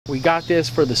We got this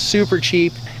for the super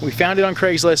cheap. We found it on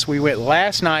Craigslist. We went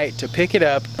last night to pick it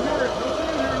up.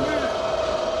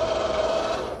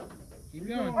 Keep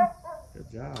going.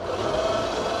 Good job.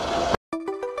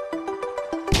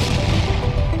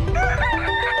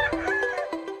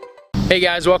 Hey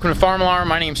guys, welcome to Farm Alarm.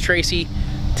 My name's Tracy.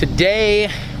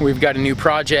 Today we've got a new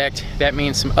project. That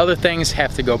means some other things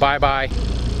have to go bye-bye.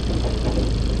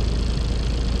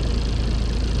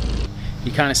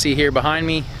 You kind of see here behind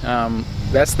me,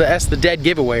 that's the dead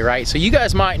giveaway, right? So you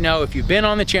guys might know, if you've been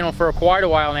on the channel for quite a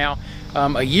while now,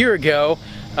 a year ago,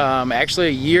 actually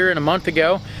a year and a month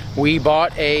ago, we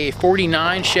bought a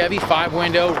 49 Chevy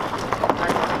 5-window.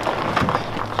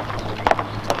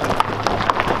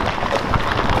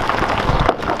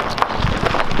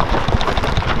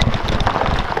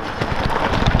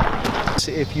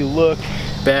 If you look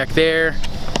back there,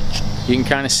 you can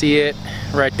kind of see it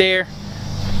right there.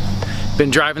 Been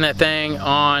driving that thing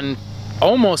on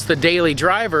almost the daily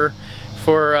driver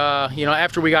for you know,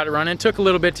 after we got it running. Took a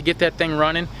little bit to get that thing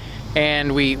running,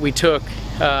 and we took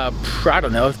I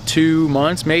don't know, 2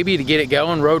 months maybe to get it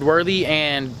going roadworthy,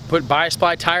 and put bias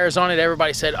ply tires on it.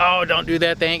 Everybody said, oh, don't do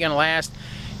that, they ain't gonna last.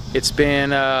 It's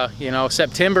been you know,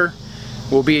 September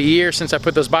will be a year since I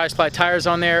put those bias ply tires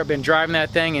on there. I've been driving that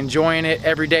thing, enjoying it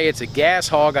every day. It's a gas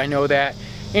hog, I know that.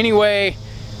 Anyway,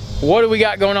 what do we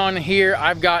got going on here?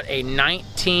 I've got a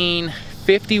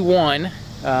 1951,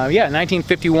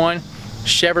 1951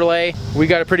 Chevrolet. We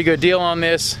got a pretty good deal on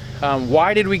this.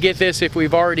 Why did we get this if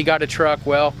we've already got a truck?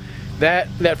 Well, that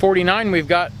 49 we've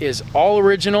got is all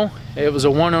original. It was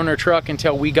a one-owner truck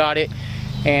until we got it.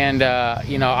 And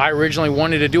you know, I originally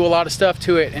wanted to do a lot of stuff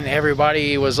to it, and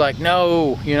everybody was like,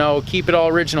 no, you know, keep it all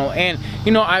original. And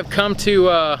you know, I've come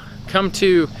to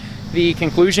the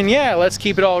conclusion, yeah, let's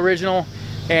keep it all original.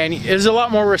 And there's a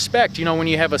lot more respect, you know, when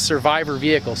you have a survivor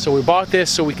vehicle. So we bought this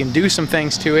so we can do some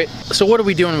things to it. So what are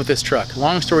we doing with this truck?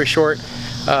 Long story short,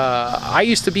 I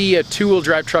used to be a two-wheel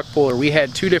drive truck puller. We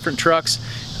had two different trucks,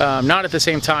 not at the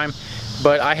same time,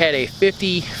 but I had a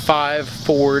 55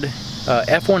 Ford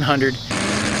F100.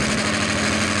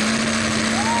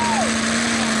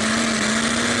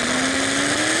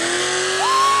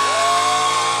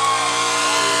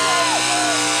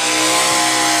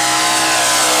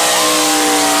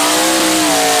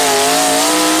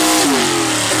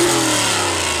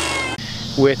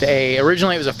 With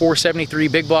originally it was a 473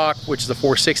 big block, which is a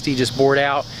 460 just bored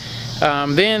out.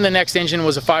 Then the next engine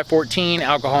was a 514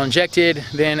 alcohol injected,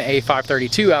 then a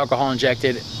 532 alcohol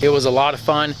injected. It was a lot of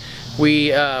fun.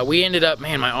 We ended up,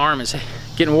 man, my arm is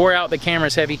getting wore out, the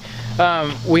camera's heavy.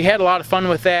 We had a lot of fun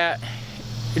with that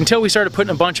until we started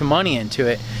putting a bunch of money into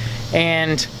it.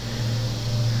 And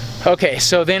okay,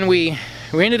 so then we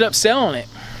ended up selling it,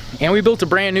 and we built a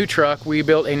brand new truck. We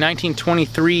built a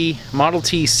 1923 Model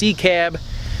T C cab,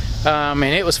 and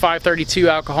it was 532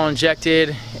 alcohol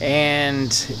injected,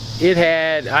 and it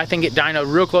had, I think it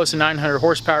dynoed real close to 900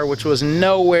 horsepower, which was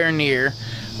nowhere near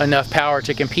enough power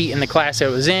to compete in the class that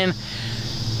it was in.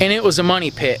 And it was a money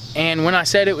pit. And when I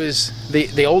said it was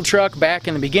the old truck back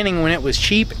in the beginning when it was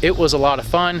cheap, it was a lot of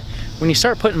fun. When you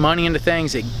start putting money into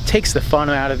things, it takes the fun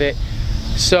out of it.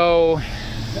 So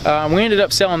we ended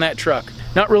up selling that truck.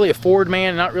 Not really a Ford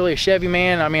man, not really a Chevy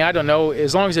man. I mean, I don't know,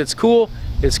 as long as it's cool,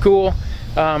 it's cool.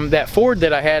 That Ford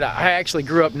that I had, I actually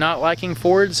grew up not liking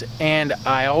Fords, and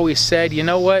I always said, you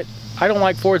know what, I don't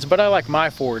like Fords, but I like my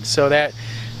Ford. So that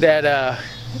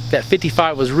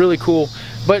 55 was really cool.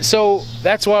 But so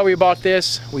that's why we bought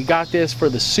this. We got this for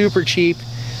the super cheap,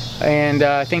 and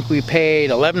I think we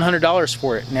paid $1,100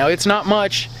 for it. Now, it's not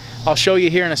much. I'll show you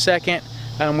here in a second.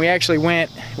 We actually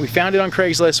we found it on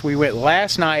Craigslist. We went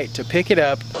last night to pick it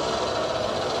up.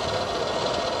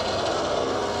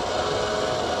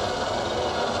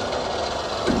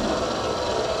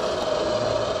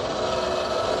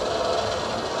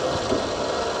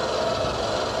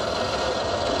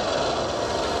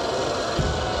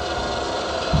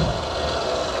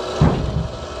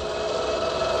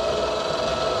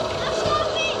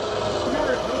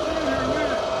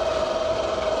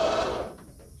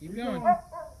 Keep going.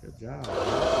 Good job.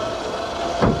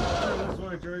 This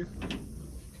way, Trace.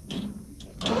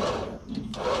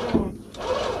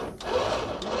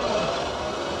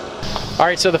 All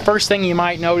right, so the first thing you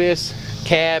might notice,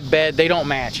 cab, bed, they don't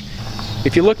match.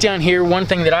 If you look down here, one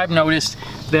thing that I've noticed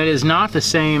that is not the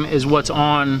same as what's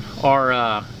on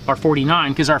our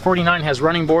 49, because our 49 has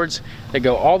running boards that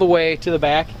go all the way to the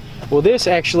back. Well, this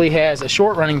actually has a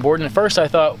short running board, and at first I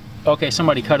thought, okay,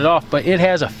 somebody cut it off, but it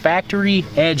has a factory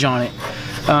edge on it.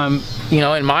 You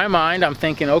know, in my mind, I'm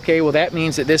thinking, okay, well, that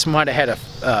means that this might have had a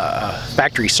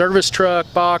factory service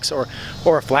truck box or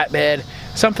a flatbed,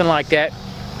 something like that.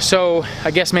 So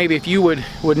I guess maybe if you would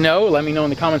know, let me know in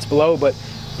the comments below, but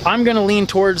I'm gonna lean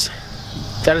towards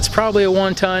that it's probably a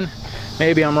 1 ton.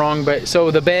 Maybe I'm wrong, but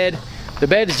so the bed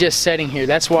is just setting here.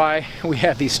 That's why we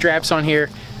have these straps on here.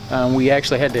 We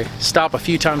actually had to stop a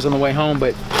few times on the way home,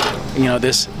 but you know,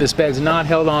 this bed's not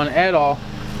held on at all.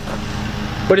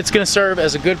 But it's gonna serve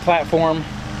as a good platform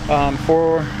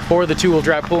for the 2-wheel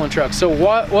drive pulling truck. So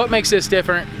what makes this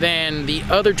different than the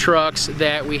other trucks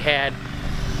that we had?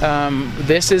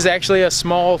 This is actually a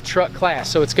small truck class,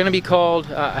 so it's going to be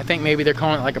called, I think maybe they're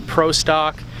calling it like a pro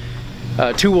stock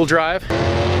 2-wheel drive.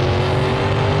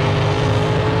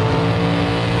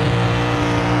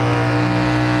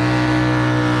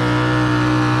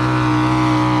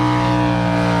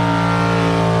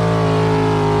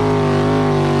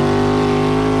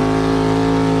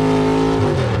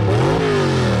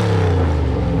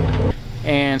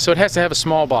 And so it has to have a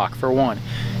small block for one.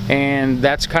 And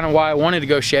that's kind of why I wanted to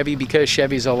go Chevy, because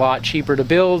Chevy's a lot cheaper to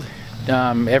build.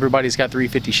 Everybody's got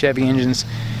 350 Chevy engines,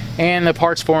 and the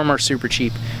parts for them are super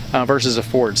cheap versus a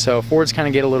Ford. So Fords kind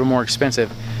of get a little more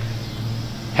expensive.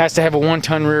 Has to have a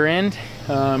 1-ton rear end.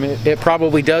 It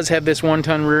probably does have this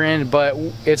 1-ton rear end, but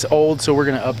it's old, so we're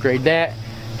going to upgrade that.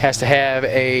 Has to have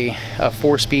a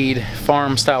 4-speed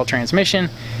farm style transmission,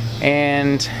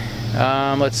 and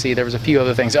let's see, there was a few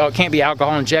other things. Oh, it can't be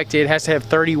alcohol injected. It has to have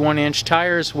 31-inch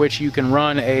tires, which you can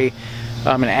run an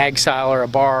ag style or a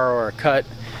bar or a cut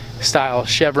style,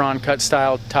 chevron cut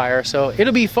style tire. So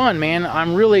it'll be fun, man.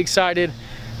 I'm really excited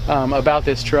about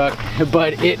this truck,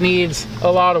 but it needs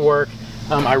a lot of work.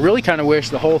 I really kind of wish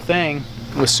the whole thing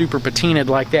was super patinaed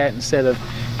like that instead of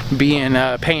being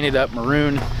painted up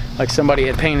maroon like somebody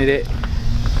had painted it.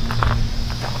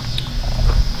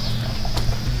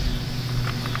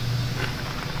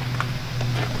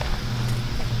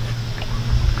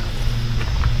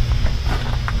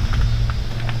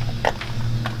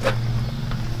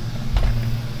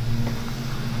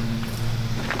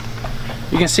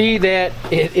 You can see that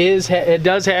it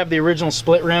does have the original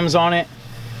split rims on it.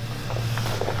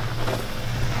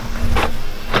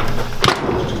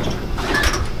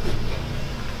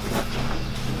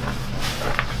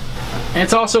 And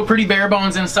it's also pretty bare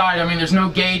bones inside. I mean, there's no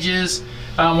gauges.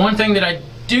 One thing that I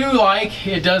do like,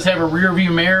 it does have a rear view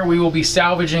mirror. We will be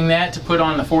salvaging that to put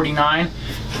on the 49.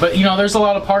 But you know, there's a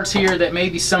lot of parts here that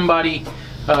maybe somebody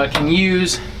can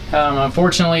use.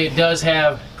 Unfortunately, it does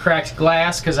have cracked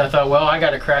glass, because I thought, well, I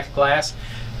got a cracked glass,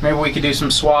 maybe we could do some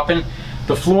swapping.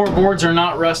 The floorboards are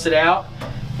not rusted out,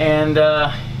 and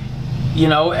you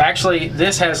know, actually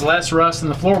this has less rust in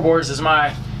the floorboards than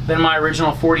my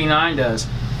original 49 does.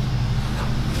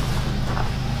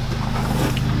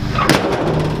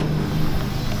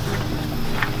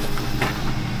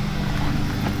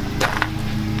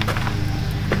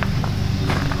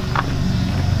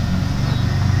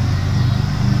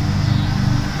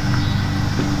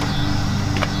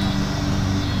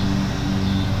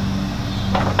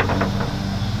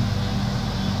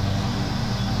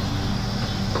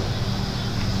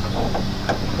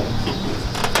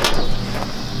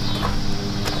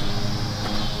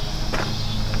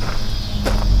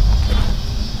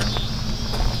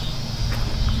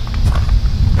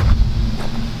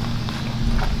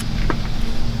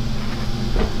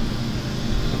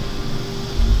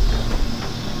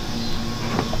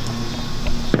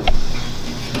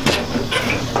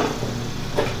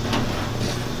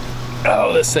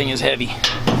 Oh, this thing is heavy.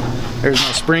 There's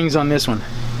no springs on this one.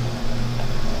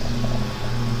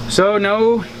 So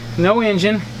no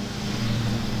engine,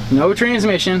 no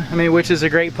transmission. I mean, which is a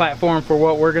great platform for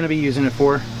what we're going to be using it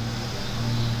for.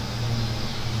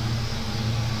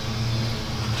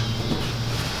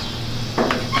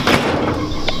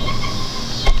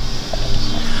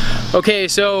 Okay,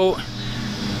 so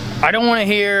I don't want to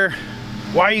hear,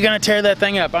 why are you going to tear that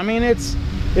thing up? I mean, it's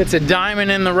a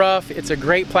diamond in the rough. It's a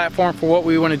great platform for what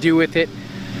we want to do with it.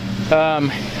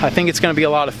 I think it's going to be a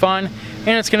lot of fun, and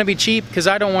it's going to be cheap, because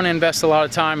I don't want to invest a lot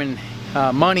of time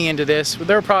and money into this.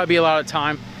 There'll probably be a lot of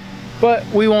time, but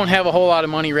we won't have a whole lot of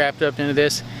money wrapped up into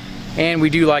this, and we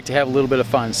do like to have a little bit of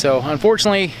fun. So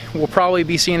unfortunately, we'll probably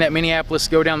be seeing that Minneapolis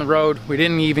go down the road. We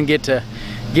didn't even get to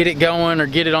get it going or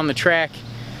get it on the track.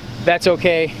 That's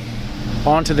okay.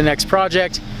 On to the next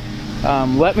project.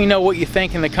 Let me know what you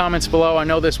think in the comments below. I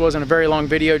know this wasn't a very long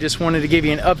video, just wanted to give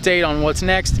you an update on what's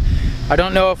next. I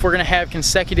don't know if we're going to have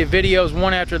consecutive videos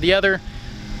one after the other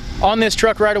on this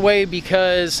truck right away,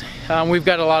 because we've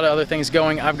got a lot of other things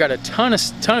going. I've got a ton of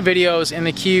videos in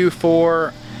the queue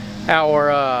for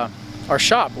our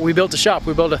shop. We built a shop.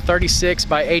 We built a 36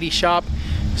 by 80 shop,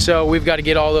 so we've got to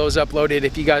get all those uploaded.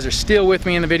 If you guys are still with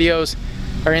me in the videos,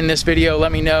 are in this video,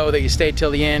 let me know that you stayed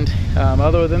till the end.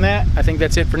 Other than that, I think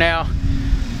that's it for now.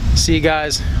 See you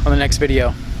guys on the next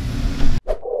video.